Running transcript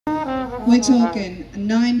We're talking a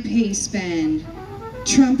 9-piece band.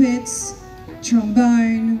 Trumpets,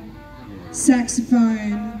 trombone,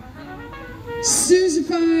 saxophone,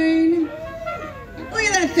 sousaphone. Look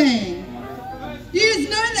at that thing. You just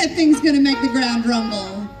know that thing's going to make the ground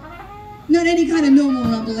rumble. Not any kind of normal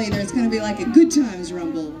rumble either. It's going to be like a good times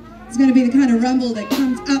rumble. It's going to be the kind of rumble that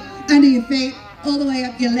comes up under your feet, all the way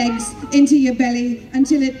up your legs, into your belly,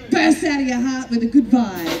 until it bursts out of your heart with a good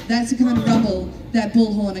vibe. That's the kind of rumble that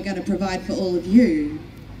Bullhorn are going to provide for all of you.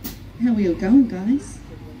 How are we all going, guys?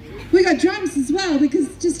 We got drums as well, because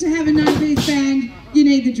just to have a 9-piece band, you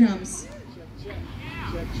need the drums.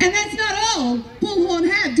 And that's not all Bullhorn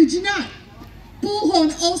have, did you know?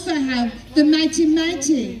 Bullhorn also have the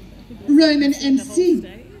mighty Roman MC.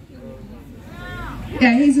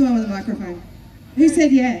 Yeah, he's the one with the microphone. Who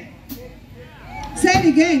said yeah? Say it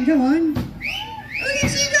again, go on. Look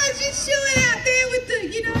at you guys just chilling out there with the,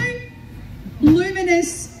 you know,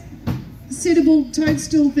 luminous, sittable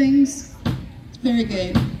toadstool things. It's very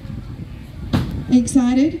good. Are you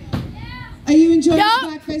excited? Are you enjoying the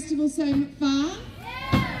Black Festival so far?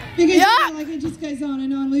 Because you know, like, it just goes on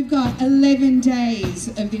and on. We've got 11 days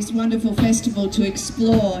of this wonderful festival to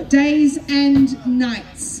explore. Days and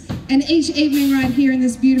nights. And each evening right here in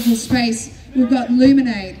this beautiful space, we've got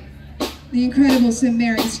Luminate, the incredible St.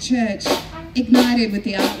 Mary's Church, ignited with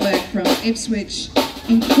the artwork from Ipswich,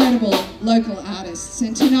 incredible local artists.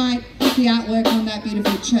 And tonight, the artwork on that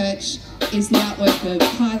beautiful church is the artwork of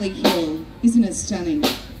Kylie Hill. Isn't it stunning?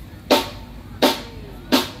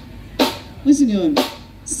 Listen to him,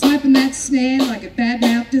 slapping that snare like a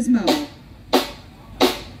bad-mouthed his mama.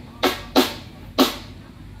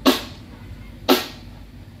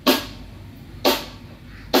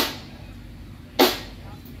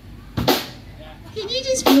 Can you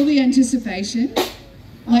just feel the anticipation?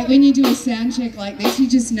 Like when you do a sound check like this, you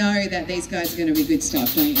just know that these guys are going to be good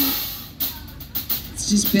stuff, don't you? It's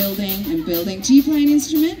just building and building. Do you play an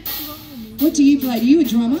instrument? What do you play? Are you a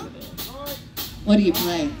drummer? What do you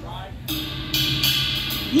play?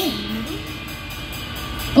 Yeah.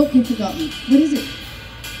 Oh, you've forgotten. What is it?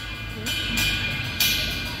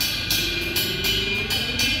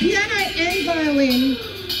 Piano and violin.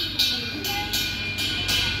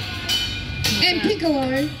 And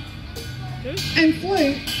piccolo. And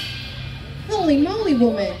flute. Holy moly,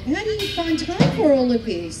 woman. How do you find time for all of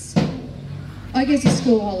this? I guess it's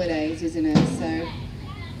school holidays, isn't it? So.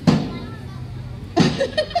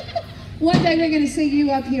 One day we're going to see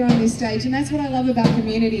you up here on this stage, and that's what I love about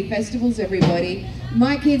community festivals, everybody.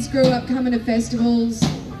 My kids grew up coming to festivals,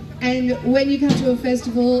 and when you come to a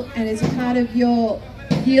festival and it's a part of your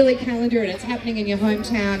yearly calendar and it's happening in your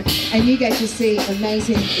hometown and you get to see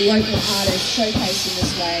amazing local artists showcased in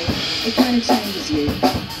this way, it kind of changes you.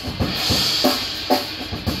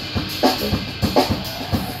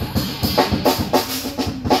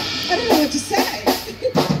 I don't know what to say.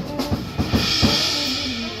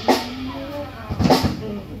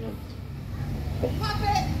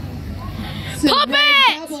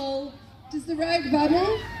 Bubble. Does the rogue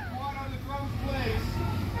bubble?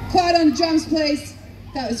 Quiet on the drums, please.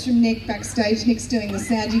 That was from Nick backstage. Nick's doing the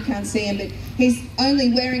sound. You can't see him, but he's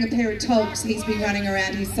only wearing a pair of togs. He's been running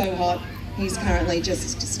around. He's so hot. He's currently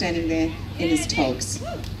just standing there in his togs.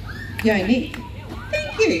 Yo, Nick.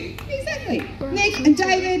 Thank you. Exactly. Nick and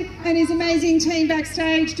David and his amazing team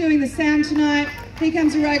backstage doing the sound tonight. Here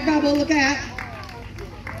comes a rogue bubble. Look out.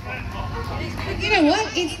 You know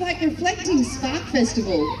what? It's like reflecting Spark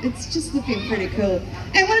Festival. It's just looking pretty cool.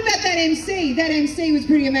 And what about that MC? That MC was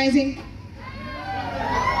pretty amazing.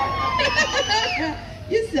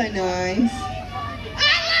 You're so nice. I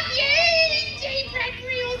love you, G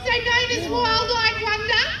Factory, also known as Wild-Eyed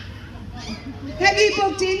Wonder. Have you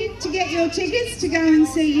booked in to get your tickets to go and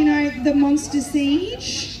see, you know, the Monster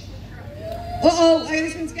Siege? Uh-oh,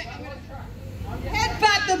 this one's going.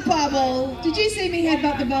 Headbutt the bubble. Did you see me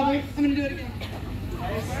headbutt the bubble? I'm going to do it again.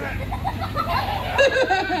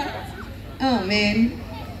 Oh man.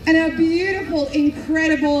 And our beautiful,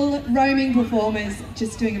 incredible roaming performers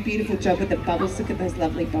just doing a beautiful job with the bubbles. Look at those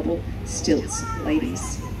lovely bubble stilts,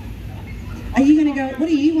 ladies. Are you going to go, what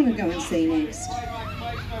do you want to go and see next?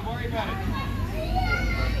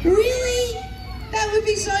 Really? That would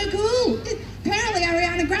be so cool. Apparently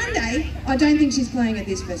Ariana Grande, I don't think she's playing at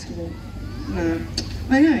this festival. No.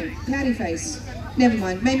 I know, pouty face. Never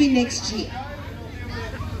mind, maybe next year.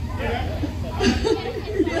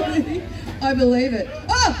 Really? I believe it.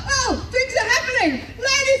 Oh, things are happening!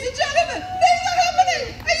 Ladies and gentlemen, things are happening!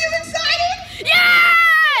 Are you excited?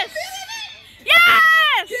 Yes!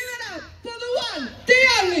 Yes! Give it up for the one, the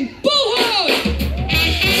only Bullhorn!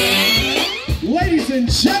 Ladies and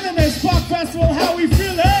gentlemen, Spark Festival, how we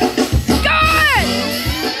feeling?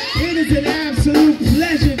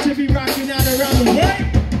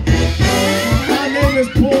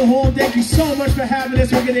 so much for having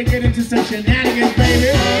us. We're gonna get into some shenanigans,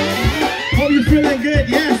 baby. Hope you're feeling good,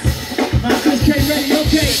 yes. My sis K ready,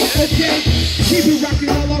 okay. Keep it rocking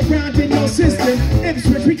all around in your system.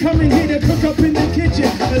 Ipswich, we coming here to cook up in the kitchen.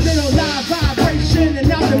 A little live vibration and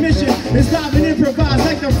now the mission is live and improvised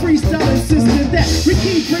like the freestyling system that we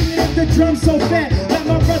keep bringing up the drum so fat. Like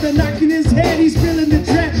my brother knocking his head, he's feeling the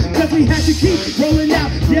trap. Cause we had to keep rolling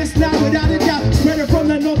out, yes now without a doubt. Spread it from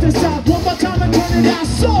the north to south, one more time and turn it out.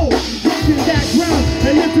 So, rocking that ground,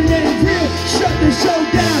 and if it ain't real, shut the show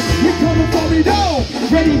down. We coming for it all,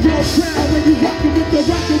 ready your crown. When you rockin' with the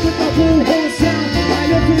Bullhorn sound.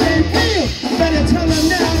 And if it ain't real, better tell them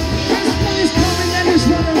now. This one is coming and it's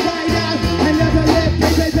running right out. And never let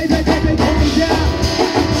baby calm down.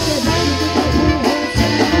 So rockin' with the Bullhorn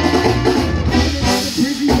sound. And it's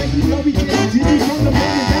breezy way, you know we get dizzy from the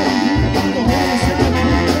moment that we hear the Bullhorn sound.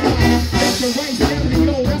 It's the right sound,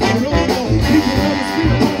 yo, that's the roll. People know the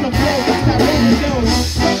speed on the floor, that's that rolling dough.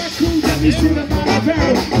 So that cool that we sit up on the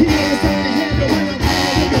barrel. He knows how to handle when I'm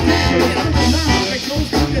calling with the picture. I'm alive, that goes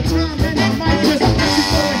through the time and I might just let you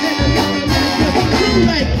go ahead and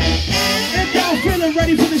like, if y'all feeling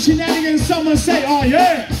ready for the shenanigans, someone say, oh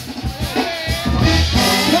yeah.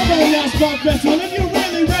 Come on now, Spark Festival. If you're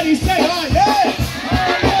really ready, say, oh yeah.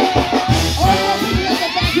 All the people at the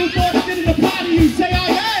back who thought it did in the party, you say, oh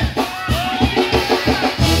yeah.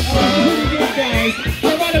 Pretty good, guys. So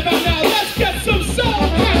right about now, let's get some soul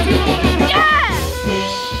festival. Yeah!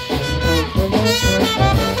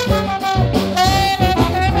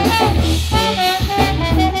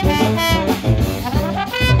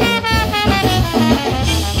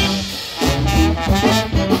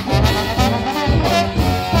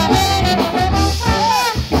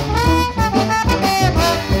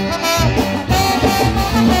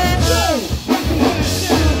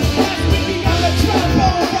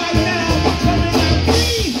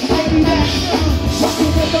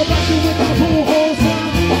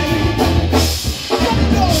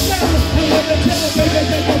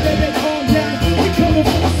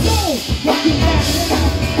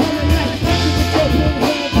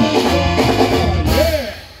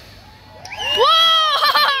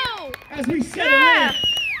 As we settle in,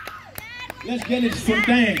 let's get into some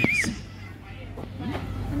things.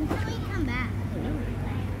 Until we come back,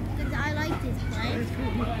 because I like this place.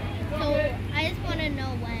 So I just want to know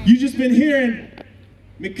when. You just been hearing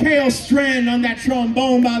Mikhail Strand on that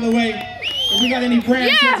trombone, by the way. If we got any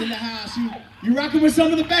grandsons in the house, you rocking with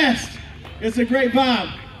some of the best. It's a great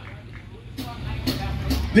vibe.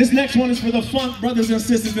 This next one is for the funk brothers and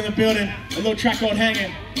sisters in the building. A little track called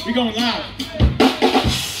Hanging. We going live.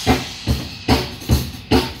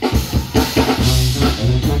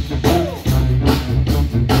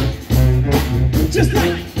 Just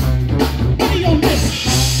like money on this.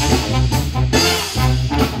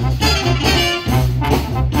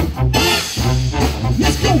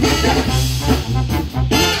 Let's go with that.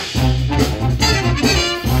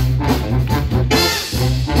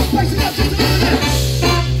 Spice it up just a little bit.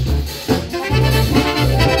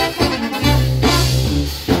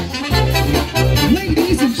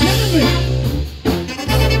 Ladies and gentlemen.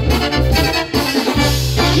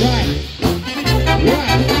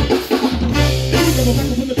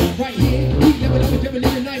 Right here, we never know the devil in the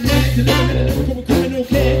nightmare. Delivering a lyric from a criminal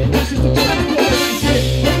kid. That's just the truth, it's what I said.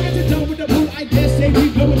 When we get to done with the bull, I dare say we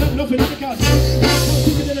blowing up nothing in the couch. I'm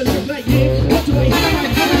quicker than a little lightning. What do I hear? I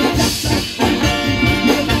hear it.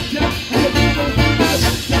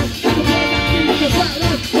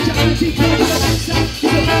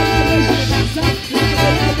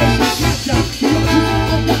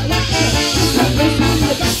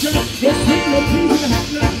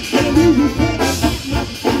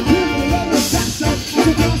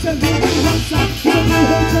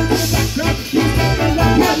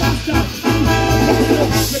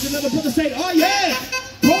 Another brother say, oh yeah,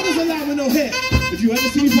 boulders alive with no head. If you ever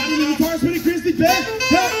see me fighting in the forest with a grizzly bear,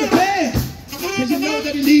 help the bear, cause you know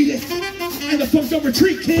that he need it. And the funk don't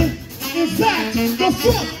retreat, kid. In fact, the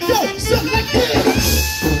funk goes something like this.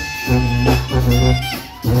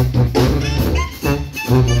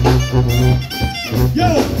 Yo,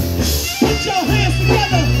 put your hands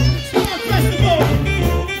together, Spark Festival.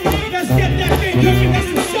 Let's get that thing cooking, that's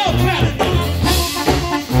the soul pattern.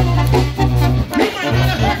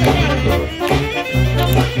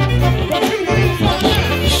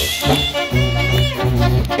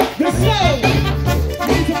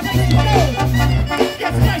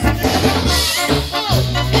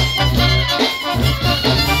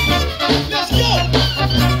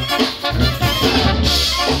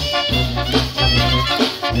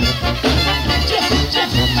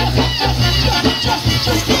 Just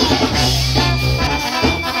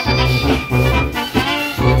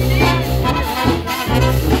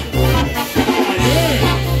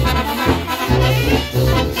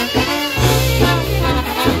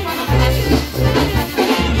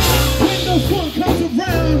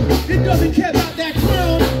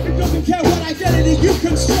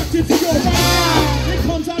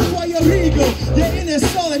their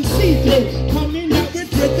soul and see-through. Coming out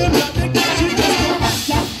with rhythm, not the country, just the back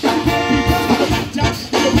top. The back top,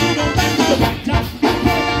 the beat on back to the back top.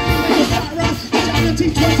 Like a fire, giant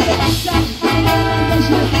teeth to the back top. I'm on my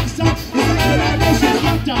version of back top. It's like the vibration of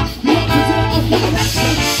back top. The opposite of the back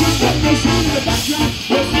top. Just like no shoe in the back top.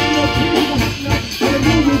 There's no king in the back top. And a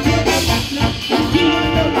new will get the back top. And you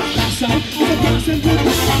wanna know the back top. I'm a person to the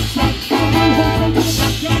back top. I'm a new home from the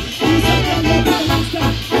back top. You say I love the back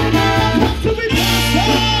top. To be back top.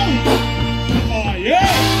 Oh yeah.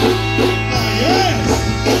 Oh yes.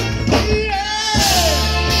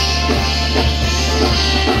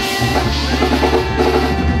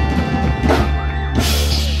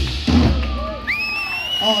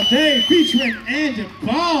 All day featuring Andy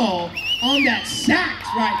Ball on that sax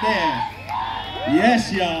right there.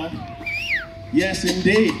 Yes, y'all. Yes,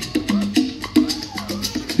 indeed.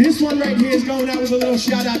 This one right here is going out with a little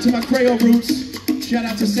shout out to my Creole roots. Shout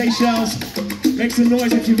out to Seychelles. Make some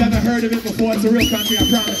noise if you've ever heard of it before. It's a real country, I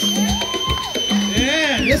promise.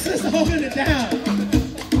 Yeah, this is holding it down.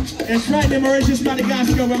 It's right near Mauritius,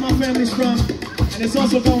 Madagascar, where my family's from. And it's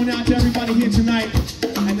also going out to everybody here tonight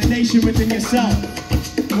and the nation within yourself.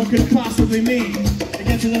 What could it possibly mean? It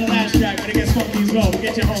gets a little last track, but it gets funky as well. We'll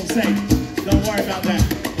get you home safe. Don't worry about that.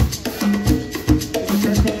 Is the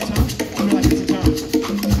church bell in time? I feel like it's in time.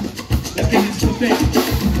 Let's get into the thing.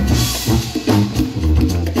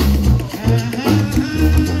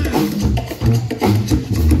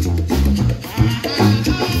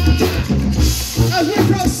 As we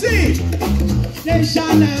proceed,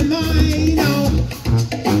 nation and mine, oh,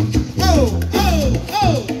 oh,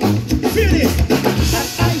 oh, feel this.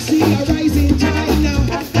 I see a rising tide now.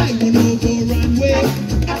 I will no go run away.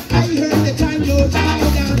 I heard the time go down.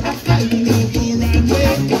 I will no go run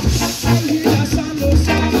away. I hear the sound go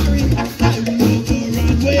sorry. I will no go run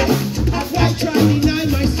away. Why try deny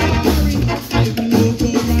my sorry? I will no go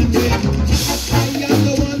run away. I am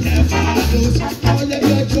the one that follows all of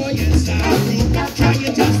your joy and sorrow.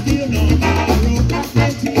 Trying to steal no borrow.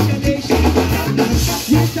 Then take a nation follow.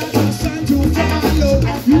 You got your son to follow.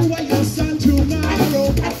 You are your son tomorrow.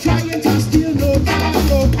 Trying to steal no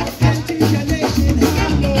borrow. Then take a nation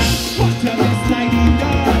hollow. What a this lady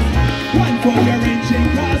does. One for your engine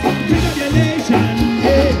cars. Pick up your nation.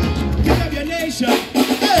 Hey, pick up your nation.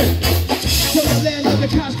 Hey. From the land of the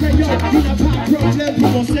cash crayon. In a pop problem.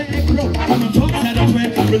 People say it grow. I'm a box that I wear.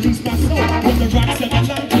 Release my soul. From the rocks of the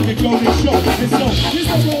line to the golden show. And so, this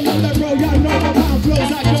the roll of the road. Y'all know the pound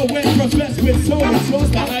flows. I go and profess with soul and source.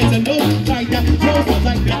 The highs and lows. Like that. Rose but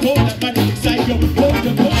like the gold that might excite you. Hold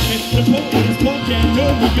the moment. The moment is punk and no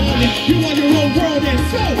regarding. You want your own world and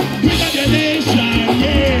so. Pick up your nation.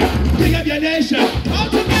 Yeah. Pick up your nation. All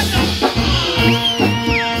together.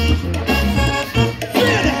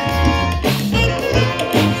 Feel it.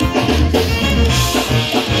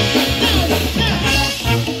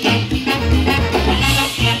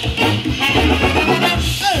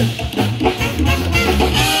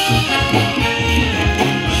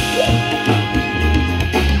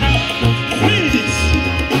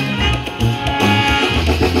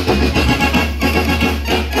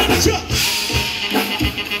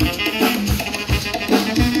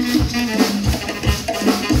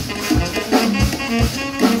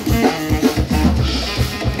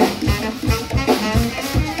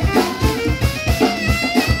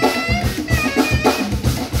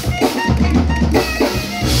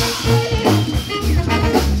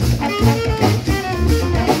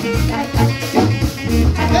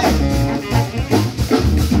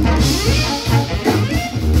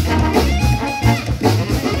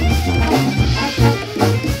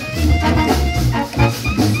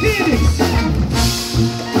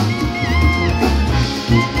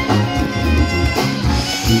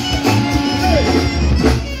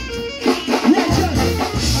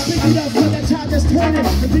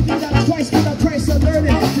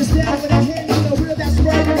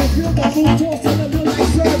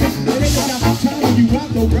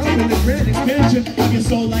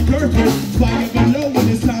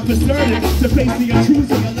 To face the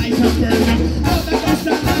intrusion, your life has burdened. All that you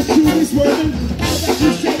stand as true is working. All that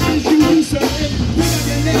you say is you deserve. Bring up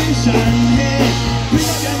your nation, yeah. Bring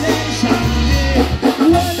up your nation, yeah.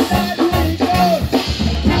 One that we go.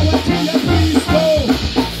 Power to your people.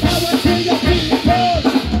 Power to your people.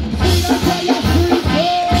 Freedom for your people.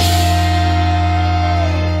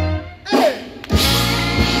 Hey.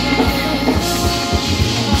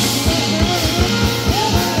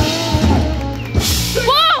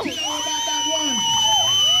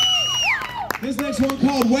 This next one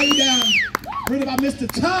called Way Down, written by Mr.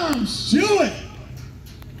 Tom Stewart.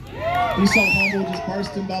 He's so humble, just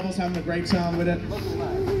bursting bubbles, having a great time with it.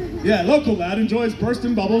 Yeah, local lad enjoys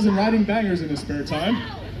bursting bubbles and writing bangers in his spare time.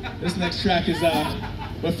 This next track is,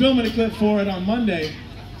 we're filming a clip for it on Monday,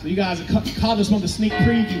 so you guys call this one the sneak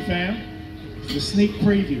preview, fam. The sneak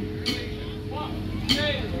preview.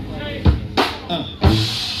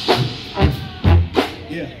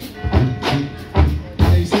 Yeah.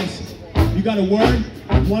 Hey, sis, you got a word?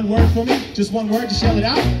 One word for me? Just one word, just yell it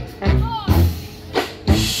out.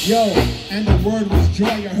 Yo, and the word was joy.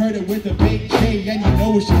 I heard it with a big K, and you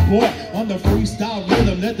know it's your boy. On the freestyle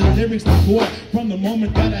rhythm, let the lyrics deploy. From the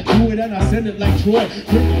moment that I do it, and I send it like Troy. With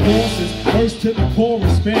the horses, verse to the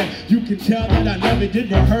chorus, man. You can tell that I never did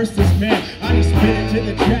rehearse this, man. I just spit it to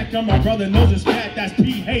the track, and my brother knows it's fat. That's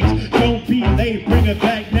PH. Don't be late, bring it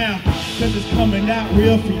back now. Cause it's coming out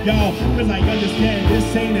real for y'all. Cause I understand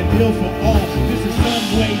this ain't a deal for all. This is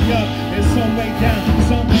some way up and some way down.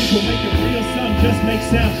 Some people make it real, some just make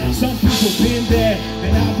sound. Some people been there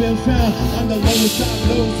and I've been found on the lowest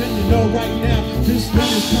side lows, and you know right now this thing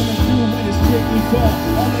is coming through when it's strictly for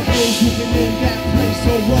all of those who can in that place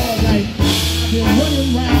so raw. Like I've been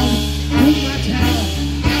running round through my town,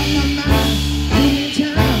 out my mind, through in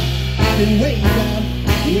town. I've been way down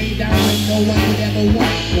when no one would ever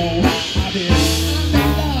want to go. I've been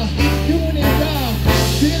doing it raw,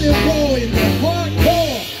 feeling raw in the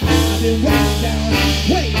hardcore. I've been way down,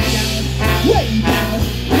 way down, way down,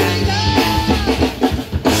 way down.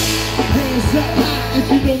 Hands up high if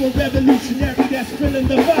you know a revolutionary that's feeling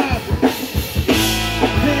the vibe.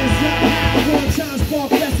 Hands up high, one time spark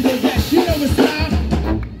festival, yes, you know it's live.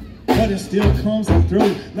 But it still comes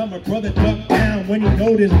through. Now my brother duck down when he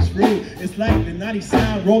know this is true. It's like the 90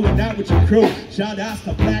 sound rolling out with your crew. Shout outs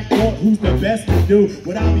to Black Thought, who's the best to do.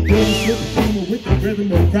 What I'll be doing is superhuman with the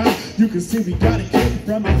rhythm of crowd. You can see we got it kicked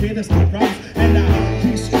from the haters to rise. And I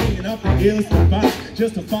keep stringing up the illest device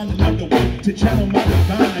just to find another way to channel my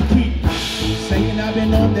divine. I keep saying I've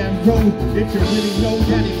been on that road. If you really know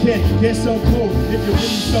that it can get so cold. If you're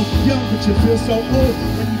really so young but you feel so old.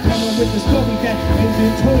 When you come on with the story that ain't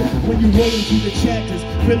been told. When you roll into the chapters,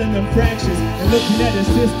 filling them fractions, and looking at a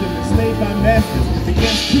system enslaved by masters. It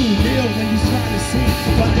gets too real when you try to see.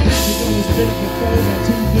 But I have to go and spit it for those on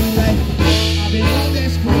TV like I've been on that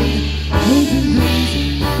screen, losing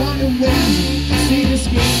dreams, finding ways to see the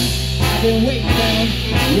scheme. I've been way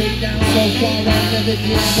down so far I never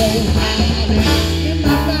did go. I've been in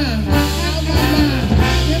my mind, out my mind,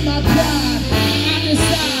 in my pride. I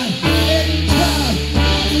decide every time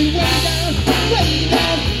I'll be way down, way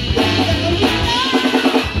down, way down, way down.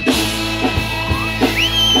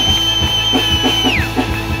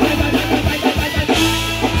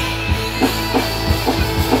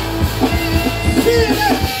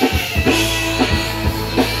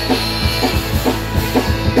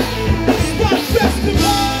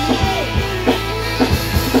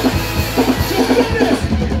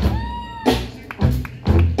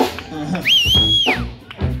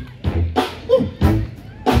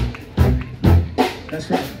 That's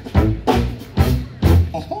right.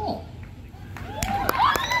 Oh.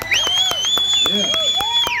 Yeah.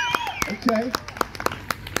 Okay.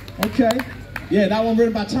 Okay. Yeah, that one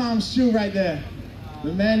written by Tom Shoe right there.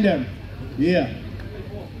 The man them. Yeah.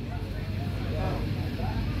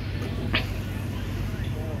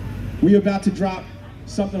 We about to drop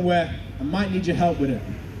something where I might need your help with it.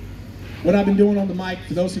 What I've been doing on the mic,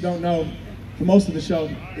 for those who don't know, for most of the show,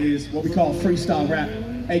 is what we call freestyle rap,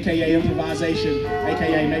 aka improvisation,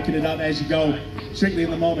 aka making it up as you go, strictly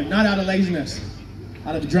in the moment, not out of laziness,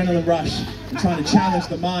 out of adrenaline rush, and trying to challenge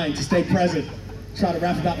the mind to stay present, try to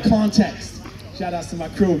rap about context. Shout outs to my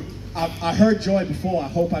crew. I heard Joy before, I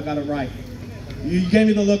hope I got it right. You gave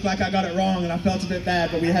me the look like I got it wrong and I felt a bit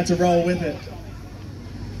bad, but we had to roll with it.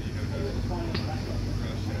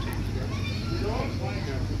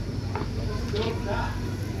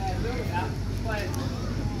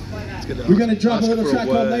 We're gonna drop a little track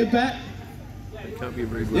called Laid Back.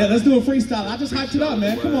 Yeah, let's do a freestyle. I just hyped it up,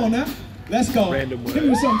 man. Come on now. Let's go. Give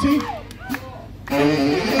me something, T.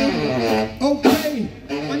 Okay,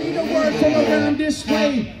 I need a word from around this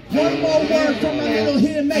way. One more word from my little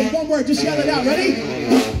handmaid. One word, just yell it out. Ready?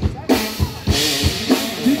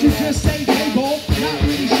 Did you just say table? Not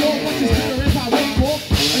really sure what this better if I wait for.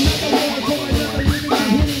 Another word for another living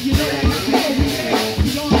community. You know I have to go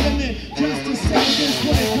beyond limit just to say this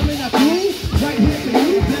way. Coming up through, right here for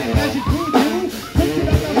you, Black Magic Crew, you. Pick it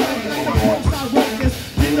up like the post I wrote this.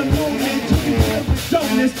 In the moment, to be filled with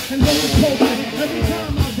dopeness and hold it potent. Every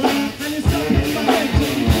time I run, and it's up in my head,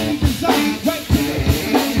 till you really design. Right to the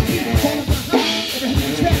beat, fall behind.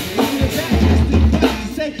 Every track, on the back, just the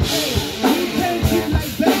say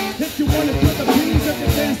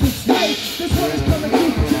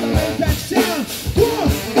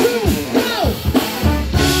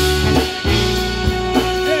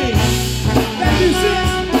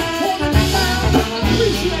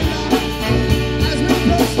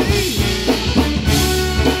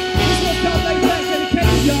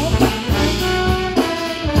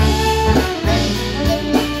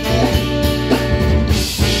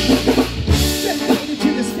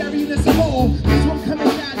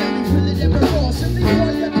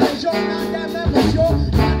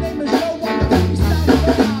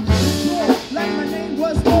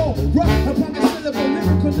don't rush upon the syllable,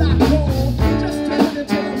 lyrical lock on. Just turn it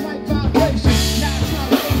into a mic vibration. Now try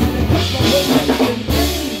to face it and cut my rotation.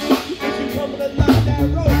 If you come along that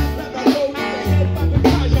road, let my road in the head by the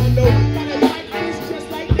cause I know. Gotta like this just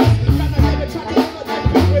like this. Gotta never try to live a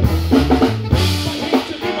life with. My hate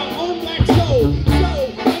to be my own black soul. So,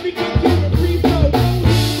 let me come here and free flow. Go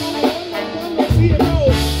one, let's see it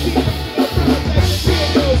roll. Keep up the prototype and see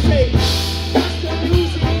it roll. Say, that's the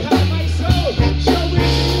music, how my soul. Show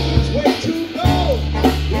it which way to go.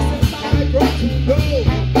 It's inside I grow to go.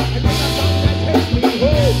 And then I found that takes me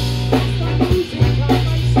home. That's the music, how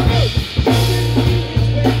my soul. Show it which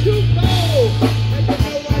way to go. And you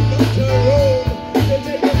know I know to roll. To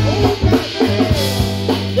take it home back there.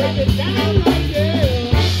 Break it down like there.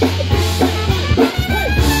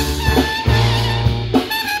 Hey!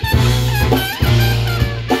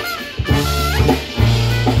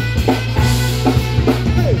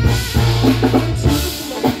 Hey!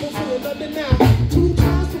 2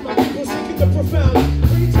 times for my people seeking the profound.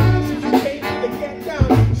 3 times if you came to get down.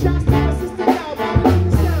 Shots to my sister now, vibing in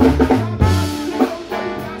the sound.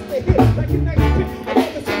 Like a nice pick, I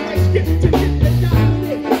gave us a nice gift to get the down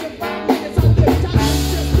with it. The 5 minutes on this time,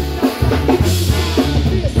 just sit outside, keep it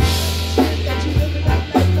this. Shit that you living out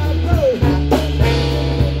like my road.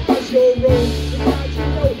 How's your road? Because you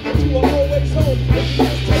know that you are always home. If you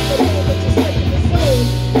just take a moment to stay in the zone.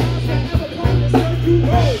 How's forever come to serve you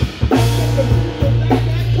road? Like the people like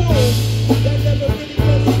that cold. That never really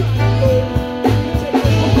was shot low. Take a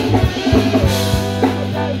home right now.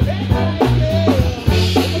 Like that right there.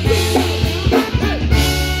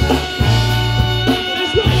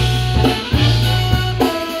 Let's go.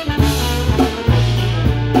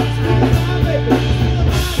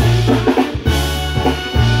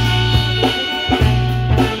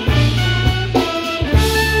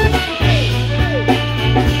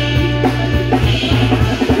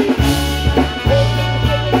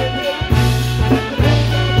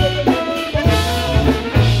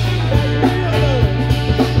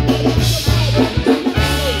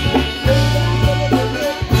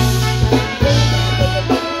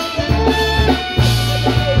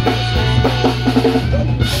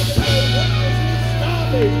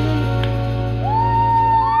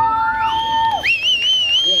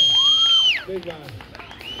 Big guy.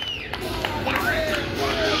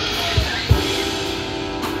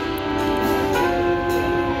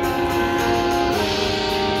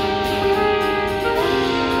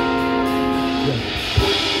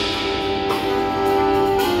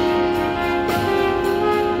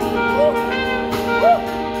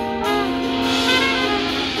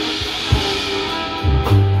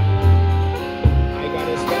 I got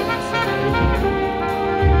a spell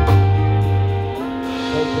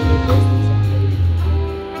hopefully this is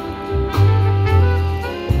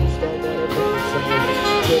Stormwater Prince saying,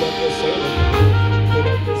 put up the sailing, put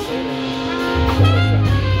up the sailing.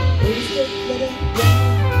 Please let it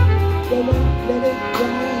ride, go on, let it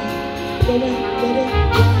ride, go on, let it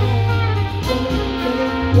ride, go on, let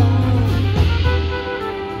it ride.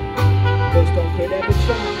 First don't quit every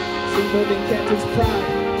try, see more than captain's pride.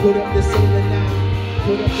 Put up the sailing now,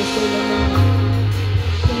 put up the sailing now.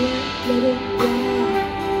 Go on, let it ride,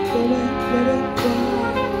 go on, let it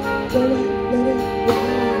ride, go on, let it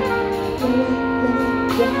ride, go on, let it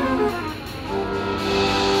ride.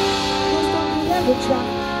 First don't quit every try,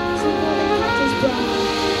 see more than captain's pride.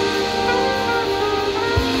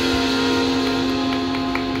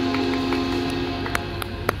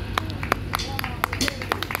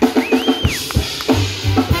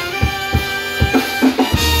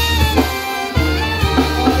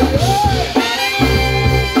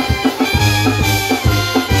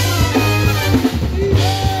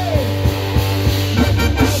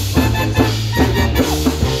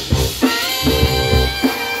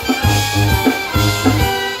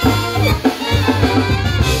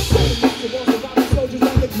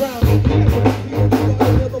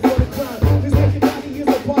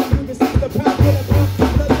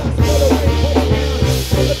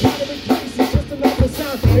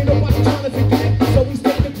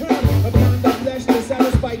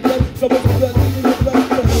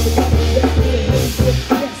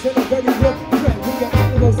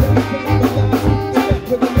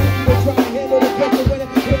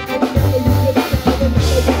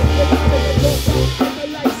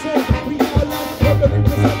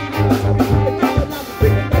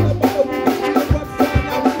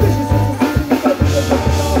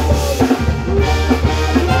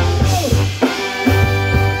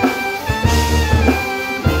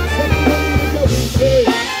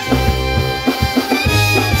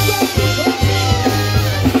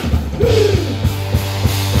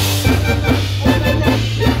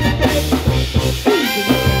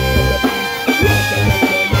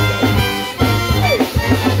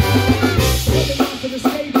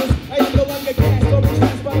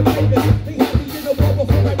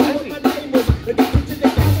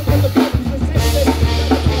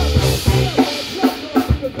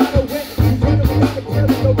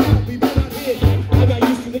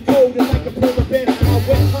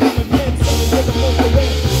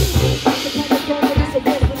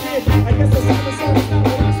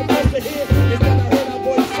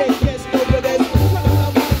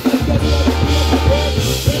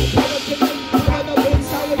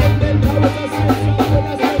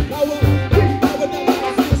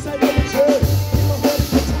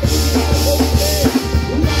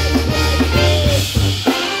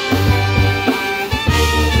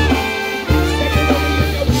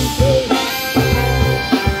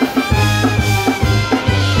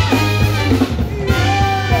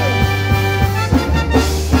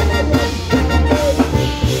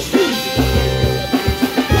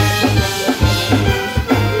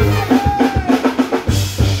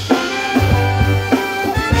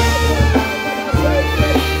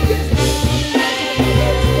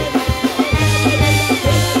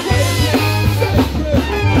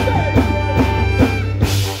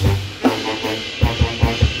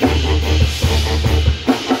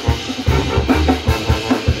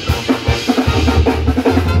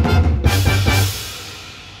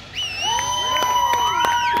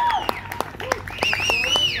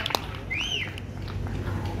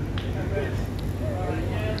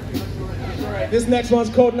 This next one's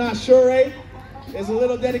called Not Sure. It's a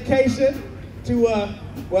little dedication to,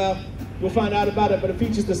 well, we'll find out about it, but it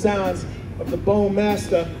features the sounds of the Bone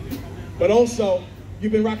Master. But also,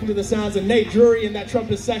 you've been rocking to the sounds of Nate Drury in that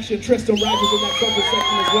trumpet section, Tristan Rogers in that trumpet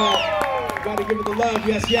section as well. You gotta give it the love,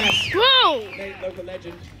 yes, yes. Whoa! Nate, local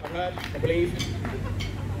legend, I've heard, I believe.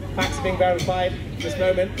 Facts being verified this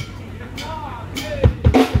moment.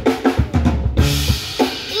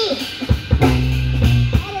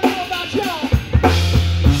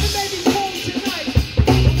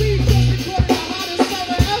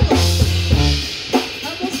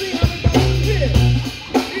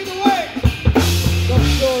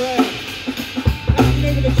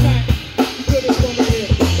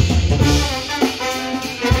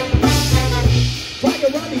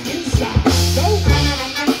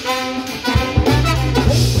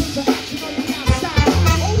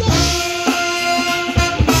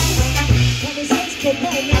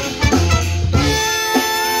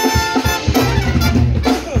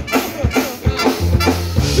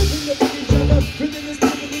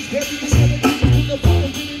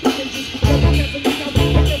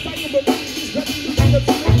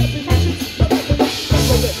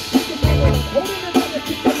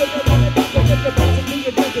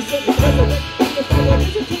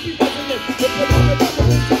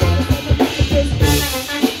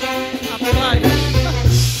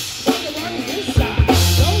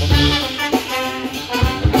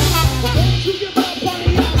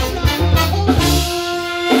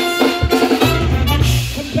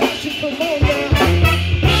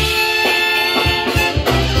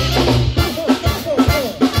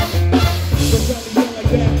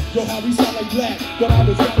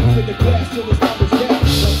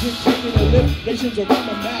 Nations around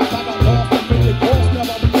the map, I got lost and been the ghost, now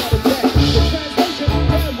I'll be out of debt. The translation,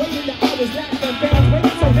 damn, waiting the hours, last and bands,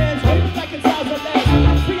 waiting some hands, waiting like it's ours at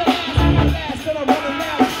last. Free at last, and I'm running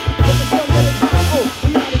now. But the sun really hot, oh,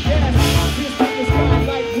 we out of gas. This thing is gone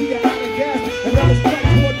like we are out of gas. And now it's back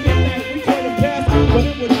toward midnight, we turning past. But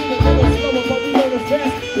it was even a little slower, but we running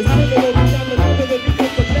fast. It's criminal, we down the limit, and we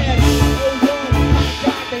take the blast. Oh, Lord,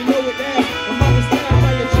 God, they know it as. I'm understand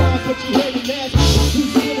by your child, but you heard it as.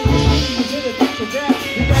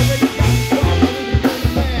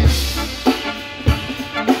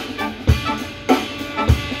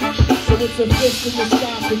 It's a fist in the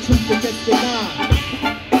sky for truth against denied.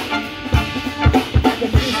 And a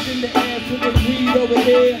fist in the air for the greed over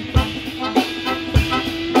here.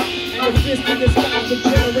 And a fist in the sky for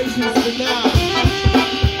generations denied.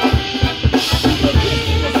 A fist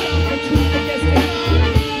in the sky for truth against denied.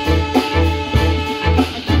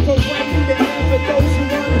 I keep a right in the air for those who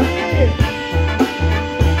want to hear.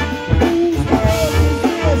 Whose world is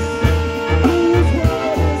this? Whose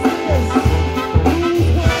world is this? Whose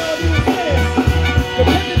world is this?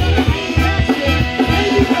 Depending on how you ask it,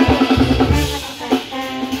 maybe not.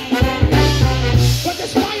 But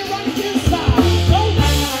there's fire on the inside.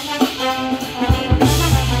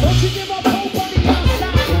 Don't you give up hope on the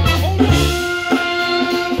outside. Hold on.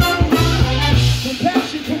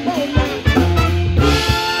 Compassion, come on now.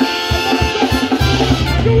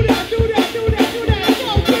 Do that, do that, do that, do that.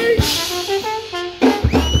 Go, please.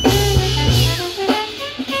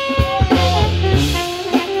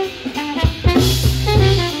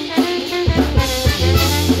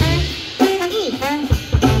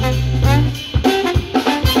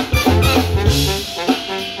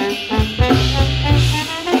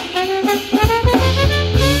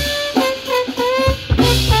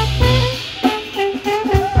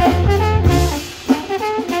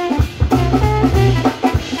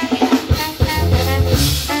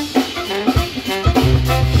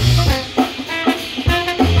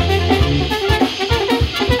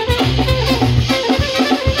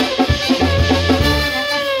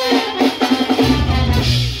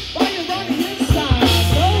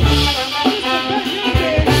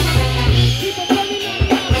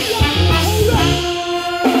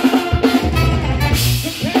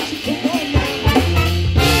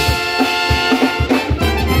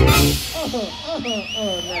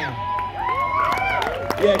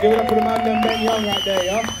 Yeah, give it up for the man named Ben Young right there,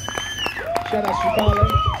 yo. Shout out Chicago.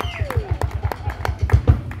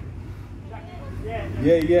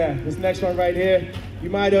 Yeah. This next one right here,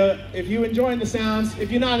 you might, if you're enjoying the sounds,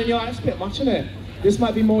 if you're not and you're like, it's a bit much in it. This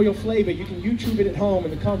might be more your flavor. You can YouTube it at home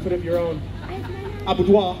in the comfort of your own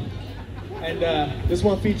boudoir. And this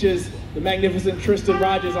one features the magnificent Tristan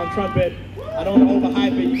Rogers on trumpet. I don't want to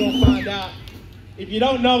overhype it. You're gonna find out. If you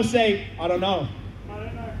don't know, say, I don't know.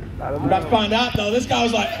 You're about to find out though. This guy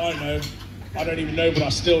was like, I know. I don't even know, but I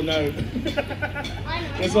still know.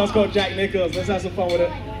 This one's called Jack Nichols. Let's have some fun with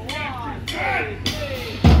it.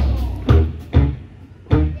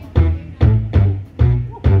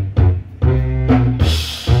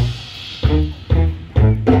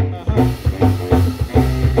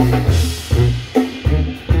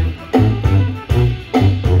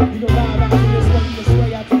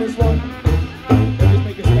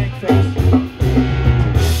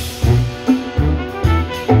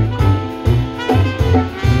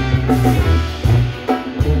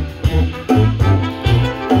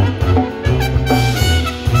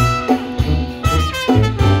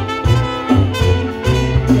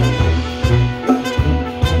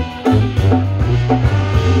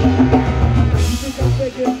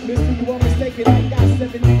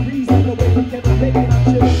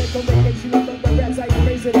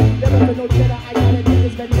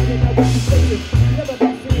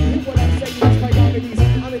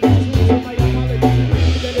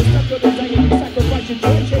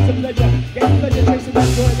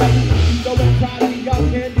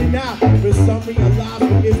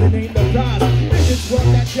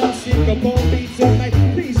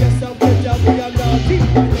 reality.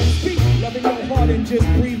 Speak, loving your heart and just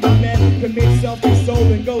breathe, my man. Commit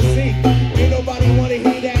self-control and go seek. Ain't nobody wanna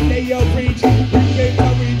hear that, they yo preach. Bring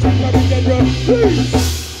courage and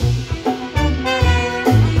release.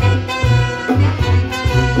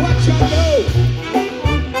 What y'all know?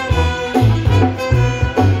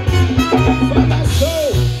 For my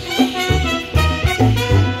soul.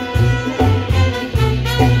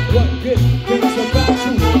 What good things about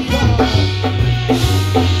you?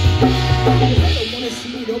 They don't wanna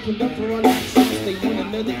see it opened up for all access. They want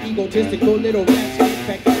another egotistical little rat.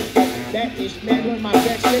 That ish man on my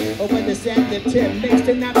back shit. Or when the sand the tip mixed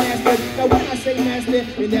and not mastered. Now when I say master,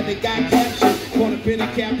 it never got captured. Caught up in a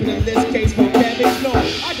capitalist case for cabbage. No,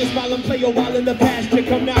 I just while and play a while in the pasture.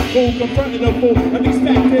 Come out cool, confronting a fool. And these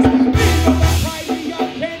factors,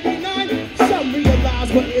 can't deny. Some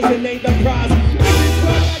realize what isn't ain't the prize. This is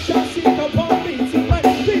what I y'all see upon me. Too much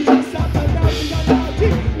please yourself and now we got our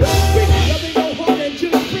team. Loving your heart and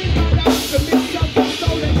just bring my life to me.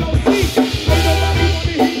 Self-control and no see. Ain't nobody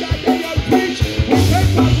wanna hear that they preach. We take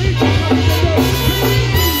my reach and come to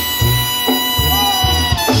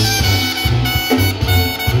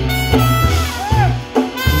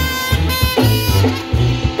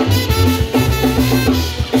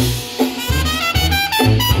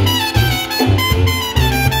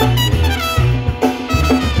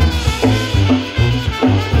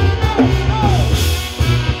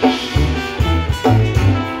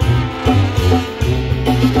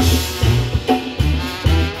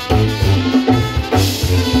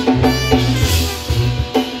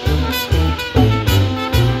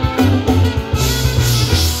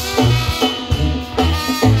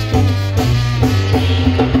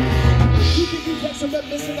the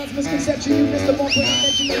misconception, you missed the mark when I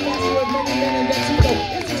mentioned the master of many men and that's ego.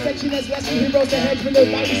 Introspection as lesson heroes that hedge with their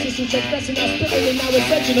value systems expressing our spirit and our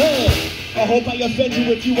ascension. I hope I offend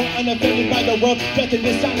you if you were unoffended by the world. Death and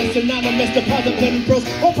dishonor synonymous to positive growth.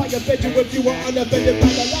 Hope I offend you if you were unoffended by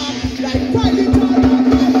the lie. Like private time,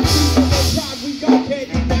 pride we got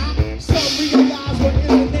candy now. Some realize what is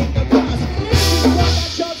the name of God. This is why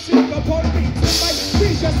I jump sick upon me. Tonight,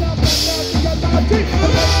 reach yourself and love to your logic.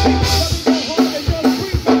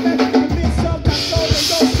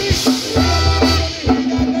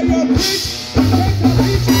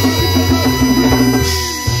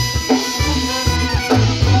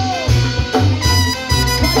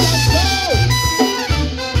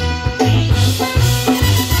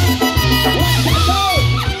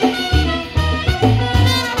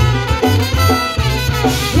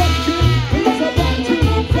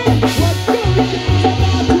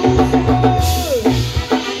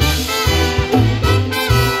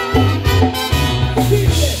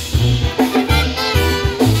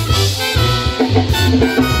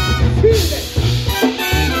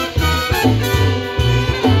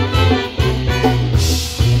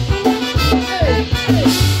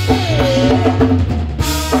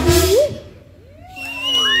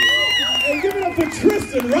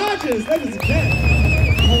 Ladies and gentlemen,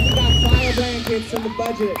 we got fire blankets in the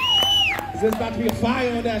budget. There's about to be a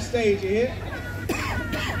fire on that stage, you hear? I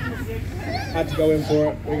have to go in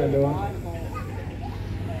for it. We're gonna do it.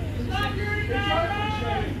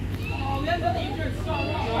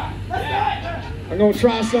 I'm gonna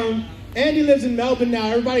try some. Andy lives in Melbourne now.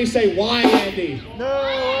 Everybody say, why Andy? No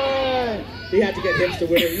way! He had to get hipster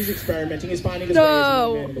with it. He's experimenting. He's finding his ways.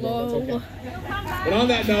 That's okay. But on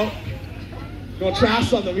that note, we're gonna try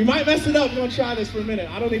something. We might mess it up. We're gonna try this for a minute.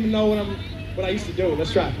 I don't even know what I used to do.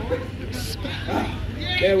 Let's try.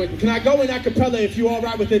 There we go. Can I go in a cappella? If you're all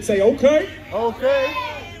right with it, say okay. Okay.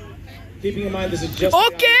 Keeping in mind this is just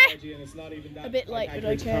okay. And it's not even that, a bit late, but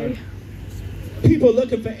okay. People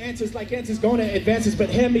looking for answers like answers going to advances, but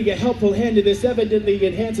hand me a helpful hand and this evidently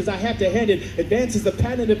enhances. I have to hand it. Advances the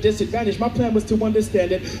pattern of disadvantage. My plan was to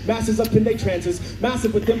understand it. Masters up in their trances.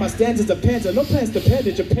 Massive within my stanzas of panzer. No plans to pen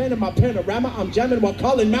in Japan in my panorama. I'm jamming while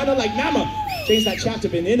calling manner like Mama. Change that chapter,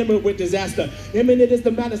 been intimate with disaster. Imminent is the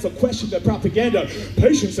matter, so question the propaganda.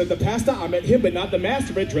 Patience in the pastor, I met him but not the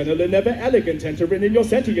master. Adrenaline never elegant, entering in your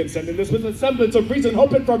sentient. Sending this with a semblance of reason,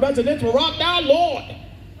 hoping for residence. We're off now, Lord.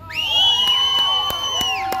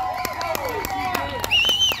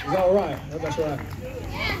 Is that all right? That's all right.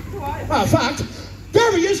 Matter of fact,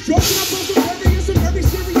 various drugs and I'm also various and very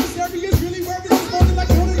serious areas. Really worried this morning like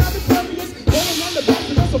holding out the various. Rolling on the back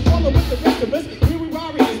and also follow with the rest of us. We were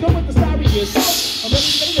warriors, know what the story is. So, I'm ready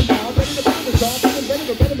to say the now, ready to find the job. I'm ready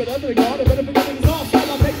to better, but other than God, I'm better for getting off. So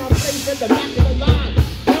I'll take my place at the back of the line.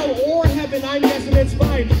 Hell or heaven, I'm guessing it's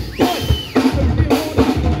fine. But,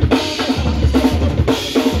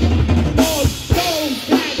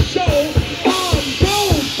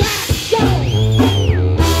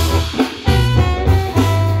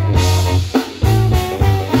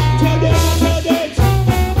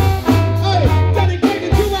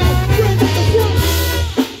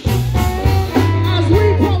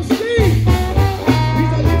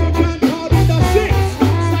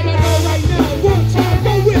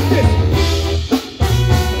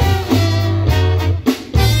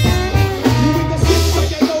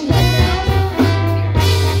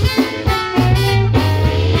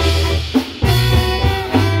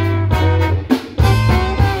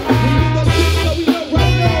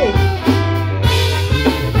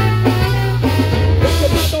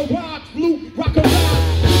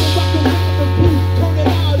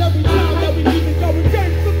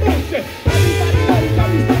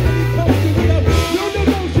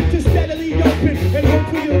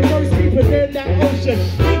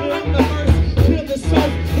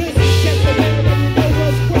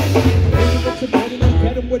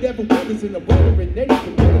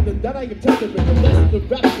 with the blessing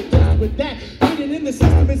of rap, you test with that. Hidden in the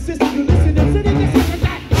system, insisting you listen and sit in this and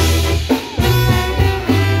that.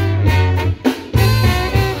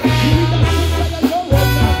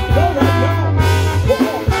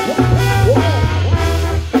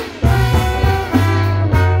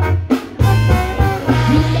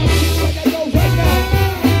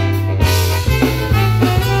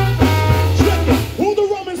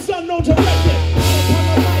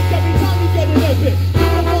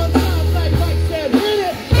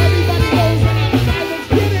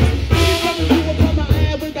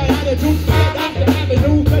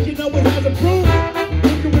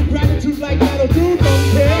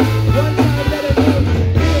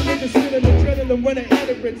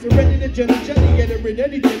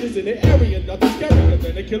 Anything is in the area, nothing's scarier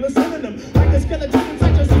than a killer synonym. Like a skeleton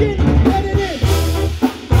inside your skin, let it in.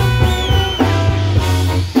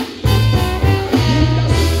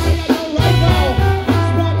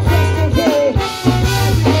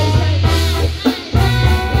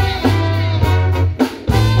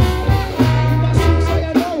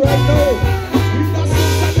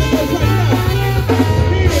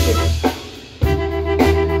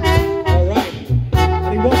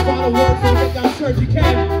 If you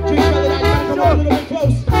can, drink better than that. Come on a little bit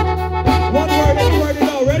close. One word, any word at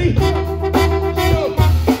all. Ready?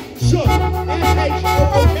 Shook.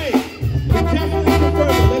 S-H-O-O-K. We definitely confirm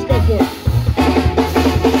it. Let's go for it.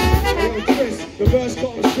 Hey, yo, Chris, the verse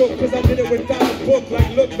called shook, cause I did it without a book. Like,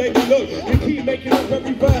 look, baby, look. We keep making up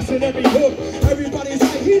every verse and every hook. Everybody's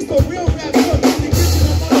like, he's the real rap hook. In the kitchen,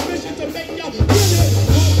 I'm on a mission to make y'all feel it.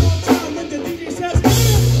 One more time when the DJ says,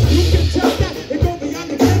 you can tell that it go beyond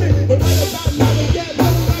the limit. But right about now,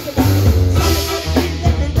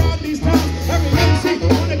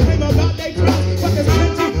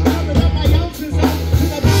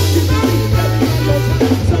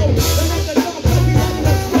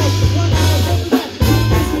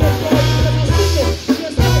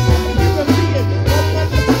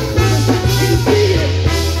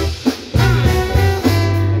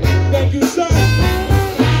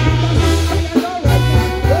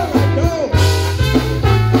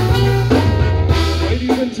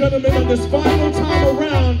 gentlemen, on this final time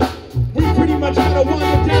around, we pretty much gotta wind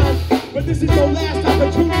it down. But this is your last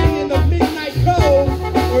opportunity in the midnight cold,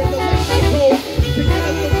 or in the late night cold, to get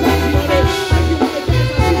a little crazy on it. If you wanna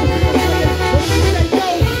dance, I see some people saying, when we say go,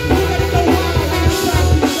 you better go wild. It's time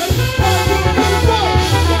to be ready.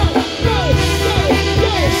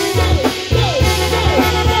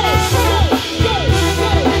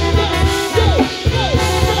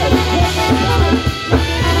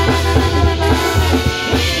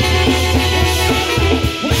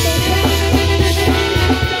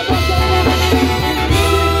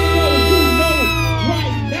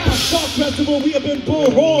 We have been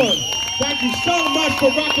Bullhorn. Thank you so much for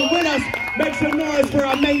rocking with us. Make some noise for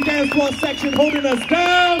our main dance floor section holding us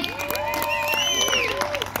down.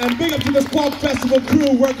 And big up to the Spark Festival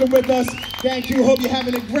crew working with us. Thank you. Hope you're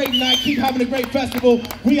having a great night. Keep having a great festival.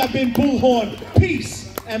 We have been Bullhorn.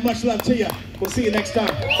 Peace and much love to you. We'll see you next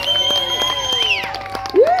time.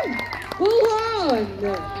 Woo! Bullhorn.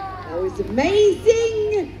 That was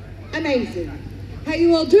amazing. Amazing. How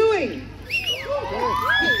you all doing?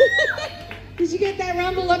 Did you get that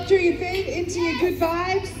rumble up through your feet into your good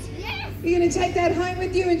vibes? Yes. You're going to take that home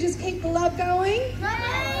with you and just keep the love going?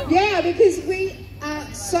 Yes. Yeah, because we are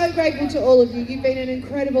so grateful to all of you. You've been an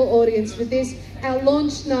incredible audience for this, our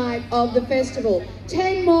launch night of the festival.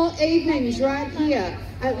 10 more evenings right here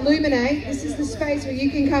at Luminate. This is the space where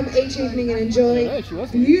you can come each evening and enjoy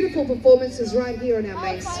beautiful performances right here on our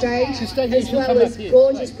main stage, as well as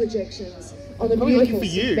gorgeous projections on the beautiful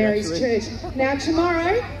St. Mary's Church. Now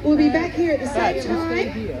tomorrow, we'll be back here at the same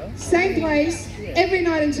time, same place, every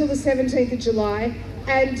night until the 17th of July.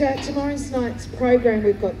 And tomorrow's night's program,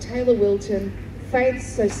 we've got Taylor Wilton, Faith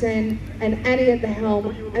Sosen, and Annie at the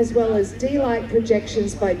helm, as well as D-Light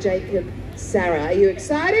projections by Jacob Sarah. Are you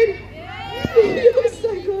excited? You're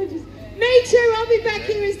so gorgeous. Me too, I'll be back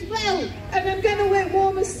here as well. And I'm going to wear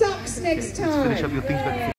warmer socks next time.